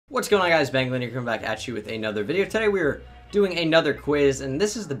What's going on, guys? Bengal here, coming back at you with another video. Today we're doing another quiz, and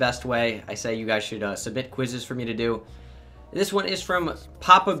this is the best way. I say you guys should submit quizzes for me to do. This one is from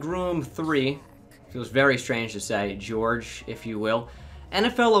Papa Groom 3. Feels very strange to say, George, if you will.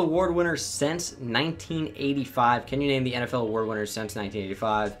 NFL award winners since 1985. Can you name the NFL award winners since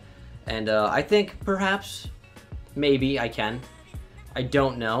 1985? And I think perhaps, maybe I can. I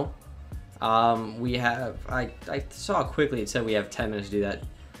don't know. We have, I saw quickly it said we have 10 minutes to do that.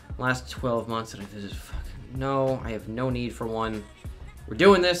 Last 12 months, and this is fucking, no, I have no need for one. We're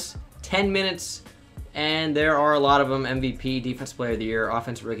doing this, 10 minutes, and there are a lot of them. MVP, Defensive Player of the Year,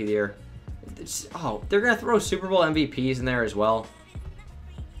 Offensive Rookie of the Year. Oh, they're going to throw Super Bowl MVPs in there as well.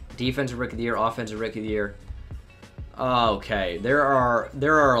 Defensive Rookie of the Year, Offensive Rookie of the Year. Okay, there are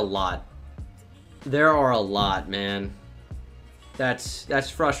a lot. There are a lot, man. That's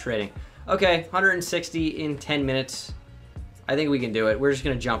frustrating. Okay, 160 in 10 minutes. I think we can do it. We're just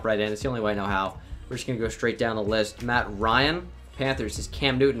going to jump right in. It's the only way I know how. We're just going to go straight down the list. Matt Ryan, Panthers, is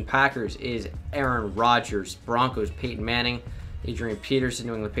Cam Newton. Packers is Aaron Rodgers. Broncos, Peyton Manning. Adrian Peterson.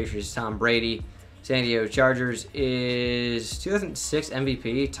 New England Patriots is Tom Brady. San Diego Chargers is 2006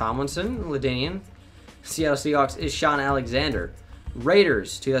 MVP, Tomlinson, LaDainian. Seattle Seahawks is Sean Alexander.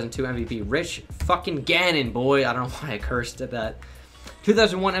 Raiders, 2002 MVP, Rich fucking Gannon, boy. I don't know why I cursed at that.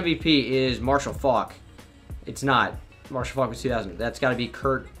 2001 MVP is Marshall Faulk. It's not. Marshall Faulk was 2000. That's got to be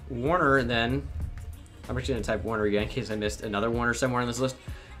Kurt Warner then. I'm just going to type Warner again in case I missed another Warner somewhere on this list.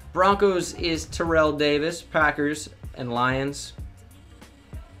 Broncos is Terrell Davis. Packers and Lions.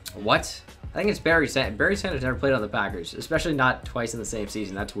 What? I think it's Barry Sanders. Barry Sanders never played on the Packers, especially not twice in the same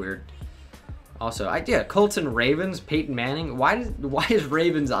season. That's weird. Also, Colts and Ravens, Peyton Manning. Why is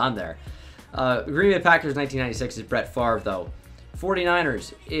Ravens on there? Green Bay Packers 1996 is Brett Favre, though.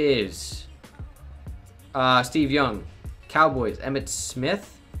 49ers is Steve Young. Cowboys, Emmitt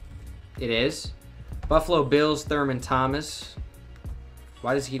Smith. It is. Buffalo Bills, Thurman Thomas.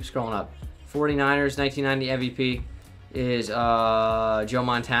 Why does he keep scrolling up? 49ers 1990 MVP is Joe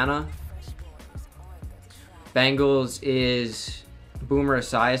Montana. Bengals is Boomer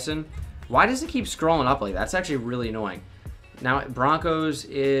Esiason. Why does it keep scrolling up like that? That's actually really annoying. Now, Broncos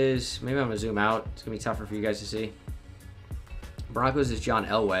is... Maybe I'm going to zoom out. It's going to be tougher for you guys to see. Broncos is John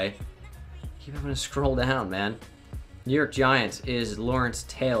Elway. Keep having to scroll down, man. New York Giants is Lawrence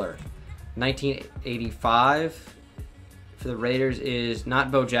Taylor. 1985 for the Raiders is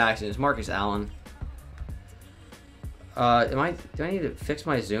not Bo Jackson. It's Marcus Allen. Do I need to fix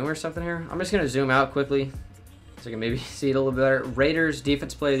my zoom or something here? I'm just going to zoom out quickly so I can maybe see it a little bit better. Raiders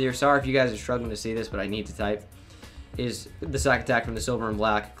Defensive Player of the Year. Sorry if you guys are struggling to see this, but I need to type. Is the sack attack from the Silver and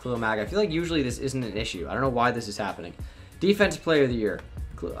Black, Khalil Mack. I feel like usually this isn't an issue. I don't know why this is happening. Defensive Player of the Year.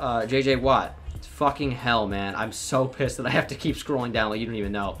 J.J. Watt. It's fucking hell, man. I'm so pissed that I have to keep scrolling down like you don't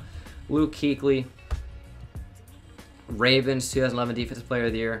even know. Luke Kuechly. Ravens 2011 Defensive Player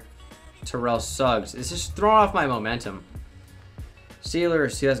of the Year. Terrell Suggs. This is throwing off my momentum.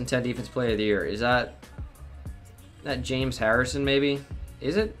 Steelers 2010 Defensive Player of the Year. Is that James Harrison, maybe?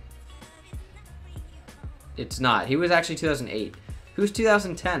 Is it? It's not. He was actually 2008. Who's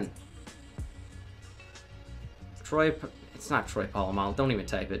 2010? Troy... It's not Troy Polamalu. Don't even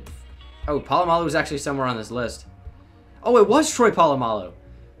type it. Oh, Polamalu was actually somewhere on this list. Oh, it was Troy Polamalu.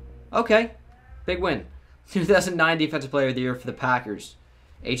 Okay. Big win. 2009 Defensive Player of the Year for the Packers.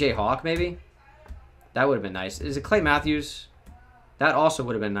 A.J. Hawk, maybe? That would have been nice. Is it Clay Matthews? That also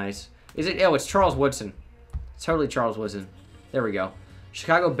would have been nice. Is it? Oh, it's Charles Woodson. It's totally Charles Woodson. There we go.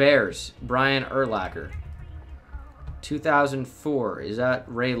 Chicago Bears. Brian Urlacher. 2004. Is that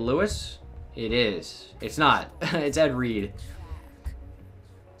Ray Lewis? It is. It's not. It's Ed Reed.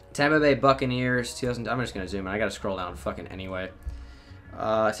 Tampa Bay Buccaneers. 2000. I'm just going to zoom in. I got to scroll down fucking anyway.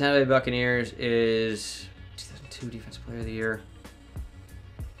 Tampa Bay Buccaneers is 2002 Defensive Player of the Year.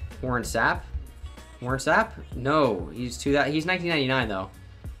 Warren Sapp? Warren Sapp? No. He's 1999, though.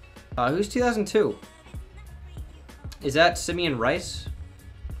 Who's 2002? Is that Simeon Rice?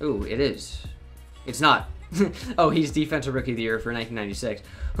 Ooh, it is. It's not. Oh, he's Defensive Rookie of the Year for 1996.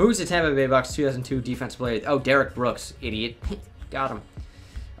 Who's the Tampa Bay Bucs 2002 Defensive Player? Oh, Derek Brooks, idiot. Got him.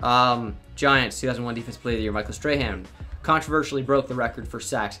 Giants 2001 Defensive Player of the Year. Michael Strahan controversially broke the record for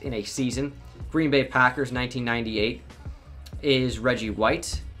sacks in a season. Green Bay Packers 1998 is Reggie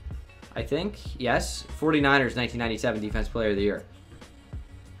White, I think. Yes. 49ers 1997 Defensive Player of the Year.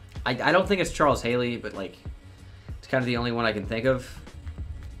 I don't think it's Charles Haley, but like it's kind of the only one I can think of.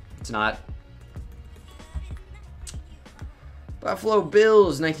 It's not. Buffalo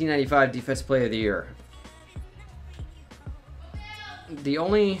Bills 1995 Defensive Player of the Year. The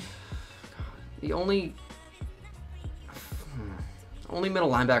only Only middle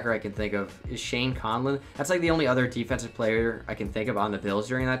linebacker I can think of is Shane Conlon. That's like the only other defensive player I can think of on the Bills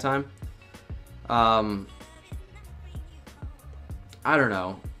during that time. I don't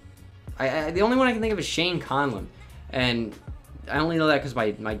know. The only one I can think of is Shane Conlon. And I only know that because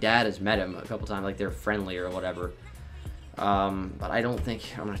my dad has met him a couple times, like they're friendly or whatever. But I don't think...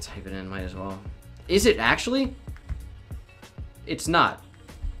 I'm going to type it in, might as well. Is it actually? It's not.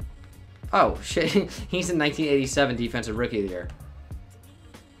 Oh, shit. He's in 1987 Defensive Rookie of the Year.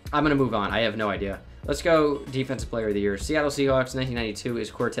 I'm going to move on. I have no idea. Let's go Defensive Player of the Year. Seattle Seahawks, 1992 is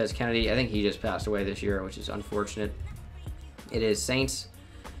Cortez Kennedy. I think he just passed away this year, which is unfortunate. It is Saints,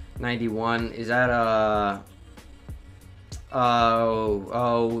 91. Is that,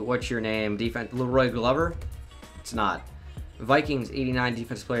 what's your name? Leroy Glover? It's not. Vikings, 89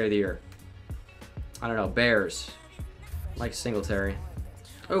 Defensive Player of the Year. I don't know. Bears, Mike Singletary.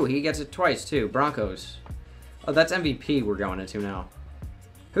 Oh, he gets it twice, too. Broncos. Oh, that's MVP we're going into now.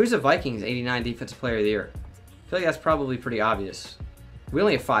 Who's the Vikings 89 Defensive Player of the Year? I feel like that's probably pretty obvious. We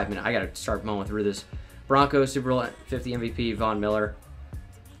only have 5 minutes. I got to start mowing through this. Broncos, Super Bowl 50 MVP, Von Miller.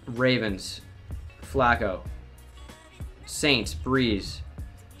 Ravens, Flacco. Saints, Breeze.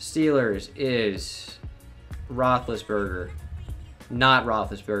 Steelers is Roethlisberger. Not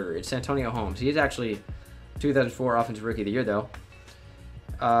Roethlisberger. It's Antonio Holmes. He is actually 2004 Offensive Rookie of the Year, though.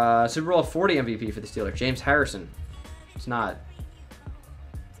 Super Bowl 40 MVP for the Steelers. James Harrison. It's not.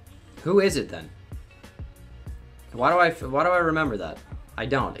 Who is it then? Why do I remember that? I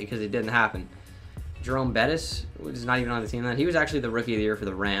don't, because it didn't happen. Jerome Bettis was not even on the team then. He was actually the Rookie of the Year for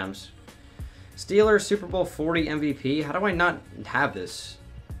the Rams. Steelers Super Bowl 40 MVP. How do I not have this?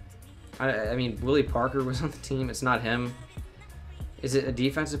 I mean, Willie Parker was on the team. It's not him. Is it a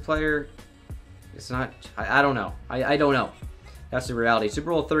defensive player? It's not. I don't know. I don't know. That's the reality.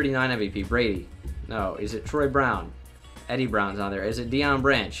 Super Bowl 39 MVP. Brady. No. Is it Troy Brown? Eddie Brown's on there. Is it Deion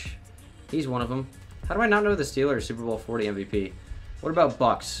Branch? He's one of them. How do I not know the Steelers Super Bowl 40 MVP? What about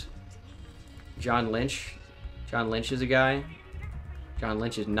Bucks? John Lynch. John Lynch is a guy. John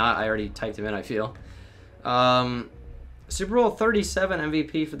Lynch is not. I already typed him in, I feel. Super Bowl 37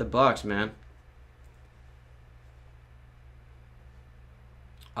 MVP for the Bucks, man.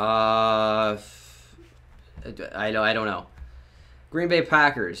 I don't know. Green Bay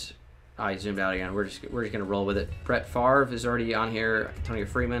Packers. Oh, I zoomed out again. We're just gonna roll with it. Brett Favre is already on here. Antonio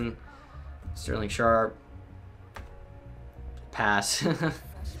Freeman. Sterling Sharp. Pass.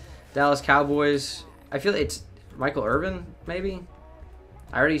 Dallas Cowboys. I feel it's Michael Irvin, maybe?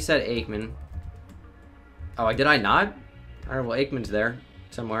 I already said Aikman. Oh, did I not? All right, well, Aikman's there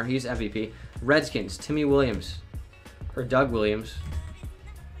somewhere. He's MVP. Redskins. Timmy Williams. Or Doug Williams.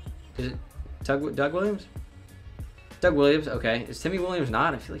 Is it Doug Williams? Doug Williams, okay. Is Timmy Williams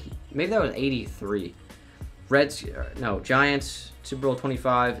not? I feel like maybe that was 83. Giants, Super Bowl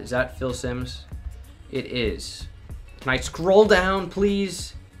 25. Is that Phil Simms? It is. Can I scroll down,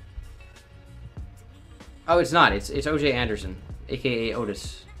 please? Oh, it's not. It's O.J. Anderson, a.k.a.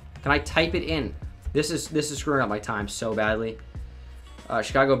 Otis. Can I type it in? This is screwing up my time so badly.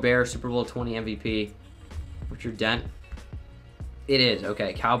 Chicago Bears, Super Bowl 20 MVP. Richard Dent. It is.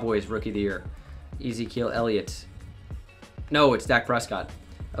 Okay, Cowboys, Rookie of the Year. Ezekiel Elliott. No, it's Dak Prescott.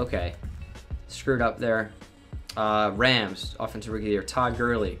 Okay. Screwed up there. Rams, Offensive Rookie of the Year. Todd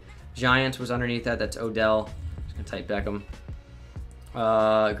Gurley. Giants was underneath that. That's Odell. Just going to type Beckham.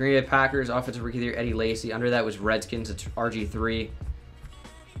 Green Bay Packers, Offensive Rookie of the Year. Eddie Lacy. Under that was Redskins. It's RG3.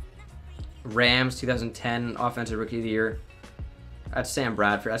 Rams, 2010 Offensive Rookie of the Year. That's Sam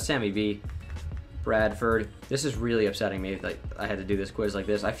Bradford. That's Sammy B. Bradford. This is really upsetting me that I had to do this quiz like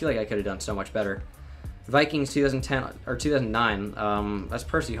this. I feel like I could have done so much better. Vikings 2010 or 2009. That's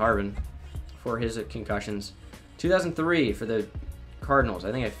Percy Harvin for his concussions. 2003 for the Cardinals.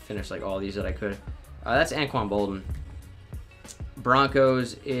 I think I finished like all these that I could. That's Anquan Bolden.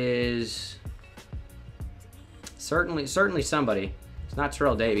 Broncos is certainly somebody. It's not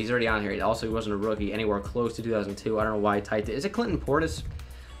Terrell Davis. He's already on here. Also, he wasn't a rookie anywhere close to 2002. I don't know why I typed it. Is it Clinton Portis?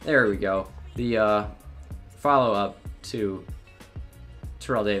 There we go. The follow-up to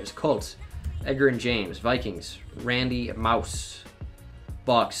Terrell Davis. Colts. Edgar and James. Vikings. Randy Mouse.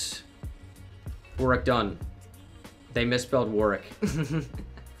 Bucks. Warwick Dunn. They misspelled Warwick.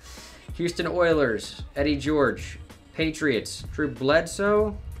 Houston Oilers. Eddie George. Patriots. Drew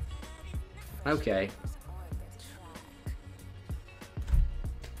Bledsoe. Okay.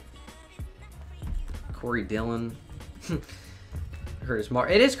 Corey Dillon. Curtis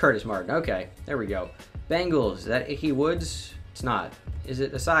Martin. It is Curtis Martin. Okay. There we go. Bengals. Is that Icky Woods? It's not. Is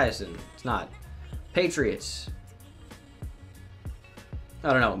it Esiason? It's not. Patriots.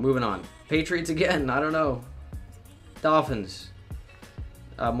 I don't know. Moving on. Patriots again. I don't know. Dolphins.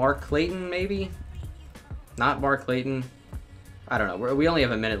 Mark Clayton, maybe? Not Mark Clayton. I don't know. We only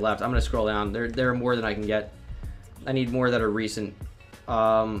have a minute left. I'm going to scroll down. There are more than I can get. I need more that are recent.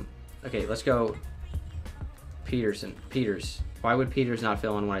 Okay, let's go Peters. Why would Peters not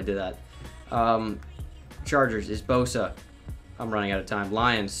fill in when I did that? Chargers is Bosa. I'm running out of time.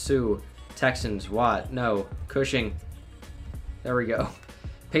 Lions, Sue. Texans, Watt. No. Cushing. There we go.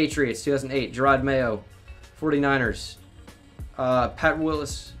 Patriots, 2008. Gerard Mayo. 49ers. Patrick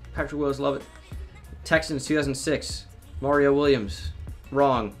Willis, love it. Texans, 2006. Mario Williams.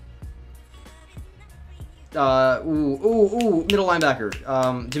 Wrong. Middle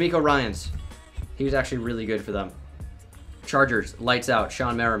linebacker. D'Amico Ryans. He was actually really good for them. Chargers, lights out.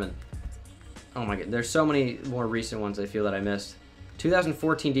 Sean Merriman. Oh my god, there's so many more recent ones I feel that I missed.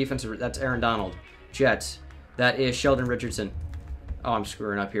 2014 defensive, that's Aaron Donald. Jets, that is Sheldon Richardson. Oh, I'm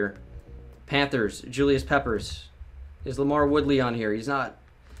screwing up here. Panthers, Julius Peppers. Is Lamar Woodley on here? He's not.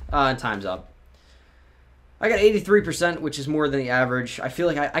 Time's up. I got 83%, which is more than the average. I feel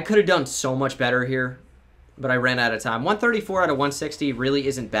like I could have done so much better here, but I ran out of time. 134 out of 160 really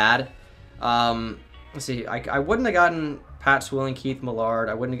isn't bad. Let's see. I wouldn't have gotten Pat Swilling, Keith Millard.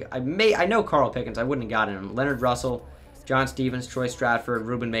 I know Carl Pickens. I wouldn't have gotten him. Leonard Russell, John Stevens, Troy Stratford,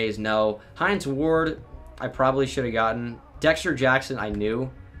 Ruben Mays, no. Hines Ward, I probably should have gotten. Dexter Jackson, I knew.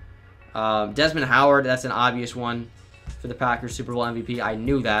 Desmond Howard, that's an obvious one for the Packers Super Bowl MVP. I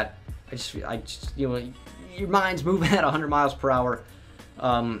knew that. I just, you know, your mind's moving at 100 miles per hour,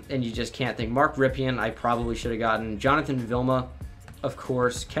 and you just can't think. Mark Ripien, I probably should have gotten. Jonathan Vilma, of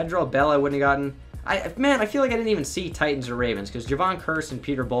course. Kendrell Bell, I wouldn't have gotten. Man, I feel like I didn't even see Titans or Ravens, because Javon Curse and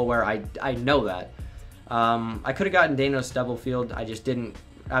Peter Bulware, I know that. I could have gotten Dano Stubblefield. I just didn't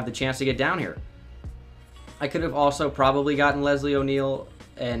have the chance to get down here. I could have also probably gotten Leslie O'Neal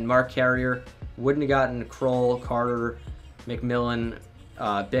and Mark Carrier. Wouldn't have gotten Kroll, Carter, McMillan,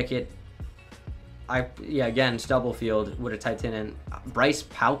 Bickett. Again, Stubblefield would have typed in Bryce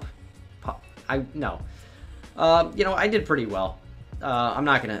Paup. No. You know, I did pretty well. I'm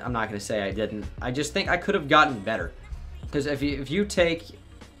not gonna say I didn't. I just think I could have gotten better. Because if you take,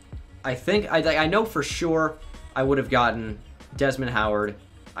 I know for sure I would have gotten Desmond Howard.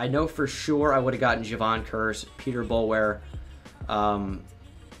 I know for sure I would have gotten Javon Curse, Peter Bulware.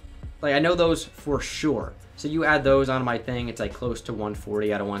 I know those for sure. So you add those on my thing, it's like close to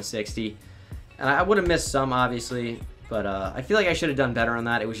 140 out of 160. And I would have missed some, obviously, but I feel like I should have done better on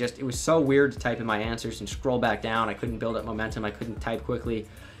that. It was so weird to type in my answers and scroll back down. I couldn't build up momentum. I couldn't type quickly.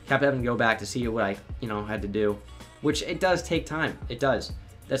 Kept having to go back to see what I, had to do, which it does take time. It does.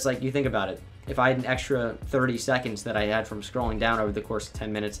 That's like, you think about it. If I had an extra 30 seconds that I had from scrolling down over the course of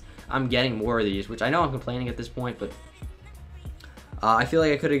 10 minutes, I'm getting more of these, which I know I'm complaining at this point, but I feel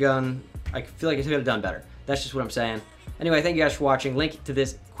like I could have done better. That's just what I'm saying. Anyway, thank you guys for watching. Link to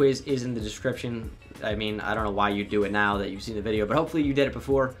this quiz is in the description. I mean, I don't know why you do it now that you've seen the video, but hopefully you did it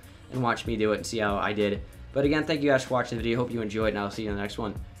before and watched me do it and see how I did. But again, thank you guys for watching the video. Hope you enjoyed, and I'll see you in the next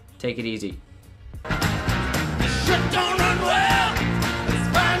one. Take it easy.